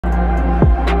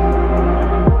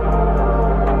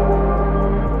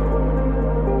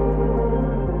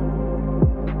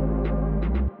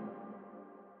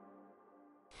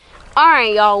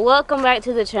Alright, y'all, welcome back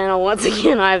to the channel. Once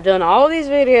again, I've done all these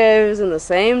videos in the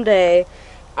same day.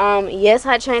 Yes,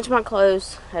 I changed my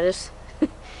clothes. I just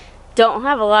don't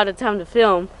have a lot of time to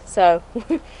film, so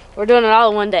we're doing it all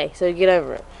in one day, so get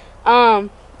over it.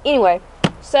 Anyway,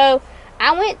 so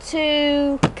I went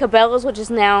to Cabela's, which is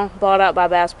now bought out by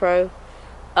Bass Pro,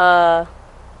 but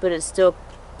it's still,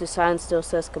 the sign still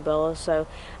says Cabela's, so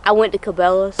I went to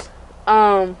Cabela's,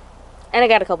 and I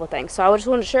got a couple things, so I just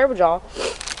wanted to share with y'all.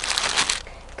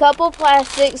 Couple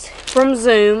plastics from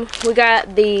Zoom. We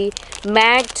got the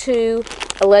Mag 2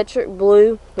 electric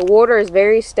blue. The water is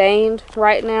very stained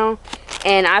right now,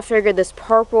 and I figured this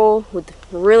purple with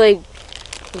really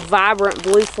vibrant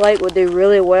blue flake would do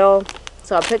really well,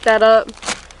 so I picked that up.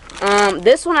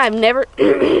 This one I've never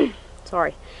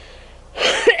sorry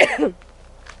I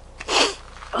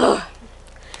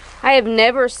have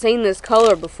never seen this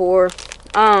color before.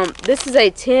 This is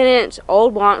a 10-inch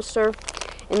Old Monster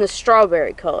in the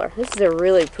strawberry color. This is a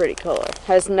really pretty color.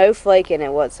 Has no flake in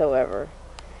it whatsoever.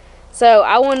 So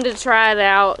I wanted to try it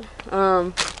out.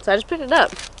 So I just picked it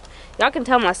up. Y'all can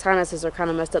tell my sinuses are kind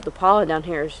of messed up. The pollen down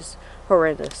here is just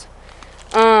horrendous.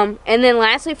 And then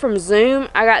lastly from Zoom,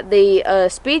 I got the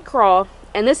Speed Crawl,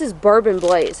 and this is Bourbon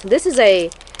Blaze. This is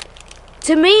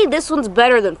to me, this one's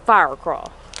better than Fire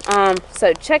Crawl.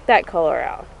 So check that color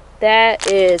out. That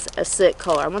is a sick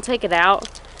color. I'm gonna take it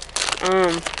out.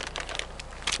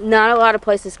 Not a lot of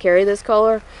places carry this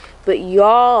color, but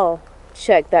y'all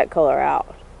check that color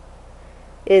out.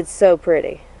 It's so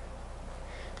pretty.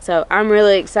 So I'm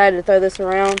really excited to throw this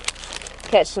around,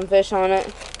 catch some fish on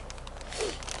it.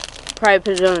 Probably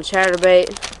put it on a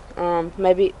chatterbait,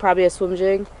 probably a swim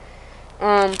jig.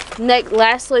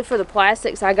 Lastly, for the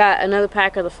plastics, I got another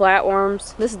pack of the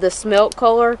flatworms. This is the Smelt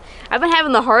color. I've been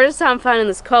having the hardest time finding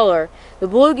this color. The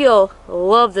bluegill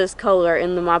love this color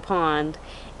in my pond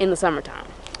in the summertime.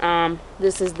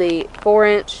 This is the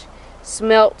 4-inch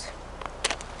Smelt.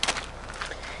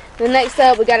 Then next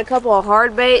up, we got a couple of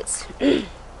hard baits.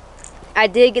 I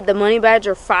did get the Money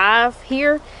Badger 5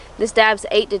 here. This dives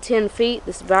 8 to 10 feet.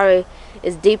 This is probably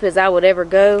as deep as I would ever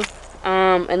go.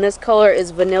 And this color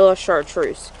is Vanilla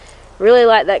Chartreuse. Really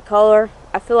like that color.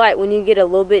 I feel like when you get a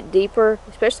little bit deeper,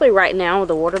 especially right now with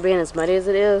the water being as muddy as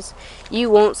it is,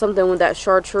 you want something with that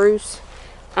chartreuse.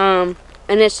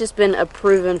 And it's just been a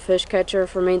proven fish catcher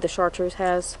for me, the chartreuse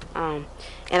has. And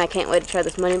I can't wait to try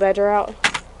this Money Badger out.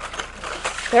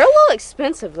 They're a little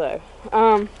expensive though.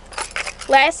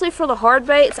 Lastly, for the hard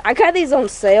baits, I got these on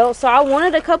sale, so I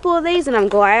wanted a couple of these, and I'm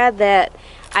glad that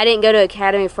I didn't go to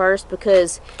Academy first,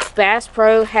 because Bass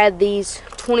Pro had these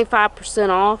 25%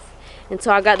 off, and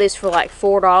so I got these for like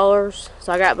 $4,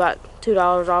 so I got about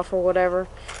 $2 off or whatever.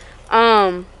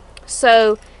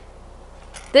 So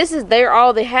they're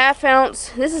all the 1/2 ounce.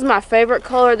 This is my favorite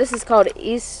color. This is called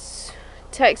East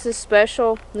Texas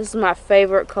Special. This is my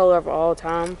favorite color of all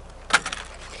time.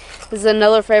 This is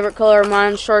another favorite color of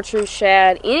mine, Chartreuse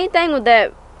Shad. Anything with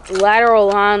that lateral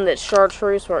line that's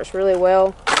chartreuse works really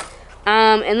well.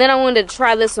 And then I wanted to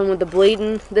try this one with the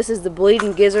bleeding. This is the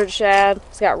Bleeding Gizzard Shad.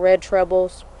 It's got red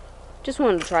trebles. Just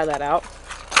wanted to try that out.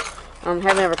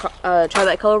 Haven't ever tried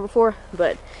that color before,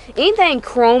 but anything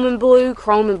chrome and blue,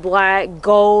 chrome and black,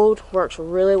 gold works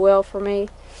really well for me.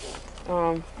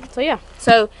 So yeah.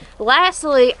 So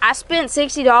lastly, I spent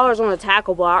 $60 on a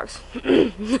tackle box.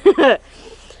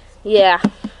 Yeah.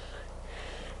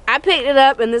 I picked it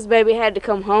up, and this baby had to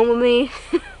come home with me.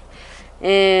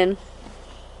 And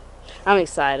I'm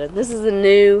excited. This is the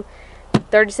new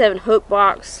 37 hook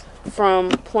box from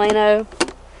Plano.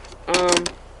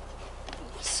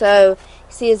 So you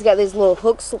see it's got these little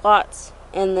hook slots,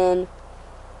 and then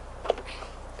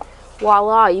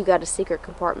voila, you got a secret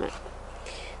compartment.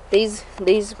 This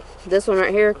one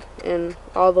right here and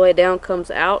all the way down comes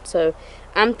out. So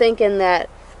I'm thinking that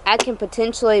I can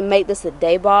potentially make this a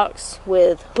day box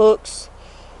with hooks.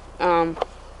 Put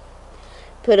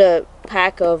a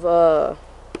pack of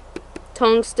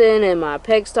tungsten and my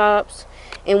peg stops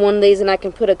in one of these, and I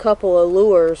can put a couple of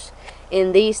lures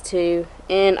in these two,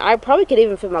 and I probably could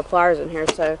even fit my pliers in here.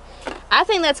 So I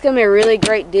think that's gonna be a really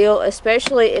great deal,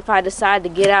 especially if I decide to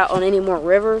get out on any more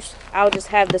rivers. I'll just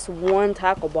have this one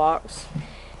tackle box,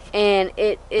 and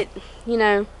it you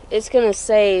know, it's gonna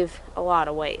save a lot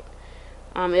of weight.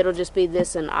 It'll just be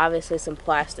this and obviously some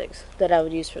plastics that I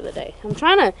would use for the day. I'm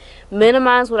trying to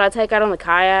minimize what I take out on the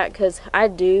kayak, because I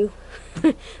do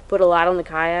put a lot on the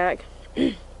kayak.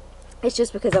 It's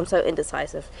just because I'm so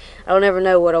indecisive. I don't ever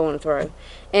know what I want to throw.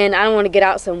 And I don't want to get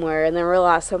out somewhere and then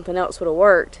realize something else would have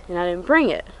worked and I didn't bring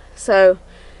it. So,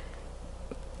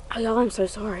 oh y'all, I'm so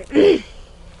sorry.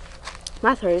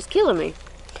 My throat is killing me.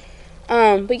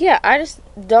 But yeah, I just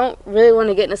don't really want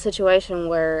to get in a situation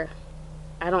where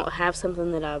I don't have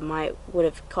something that I would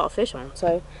have caught fish on.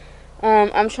 So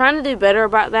I'm trying to do better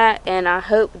about that, and I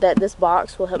hope that this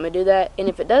box will help me do that. And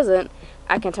if it doesn't,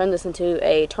 I can turn this into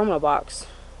a terminal box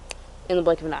in the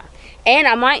blink of an eye. And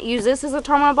I might use this as a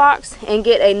terminal box and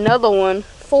get another one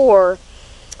for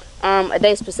a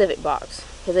day specific box,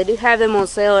 because they do have them on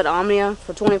sale at Omnia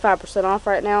for 25% off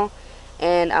right now,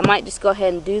 and I might just go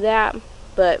ahead and do that,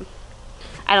 but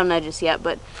I don't know just yet.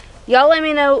 But y'all let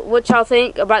me know what y'all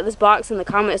think about this box in the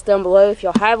comments down below. If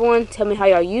y'all have one, tell me how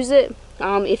y'all use it.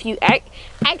 If you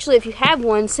actually, if you have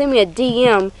one, send me a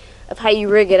DM of how you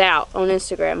rig it out on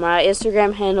Instagram. My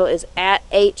Instagram handle is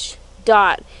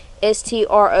 @h.strother.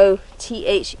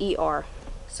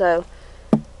 So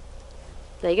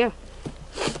there you go.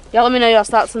 Y'all let me know y'all's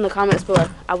thoughts in the comments below.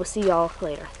 I will see y'all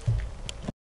later.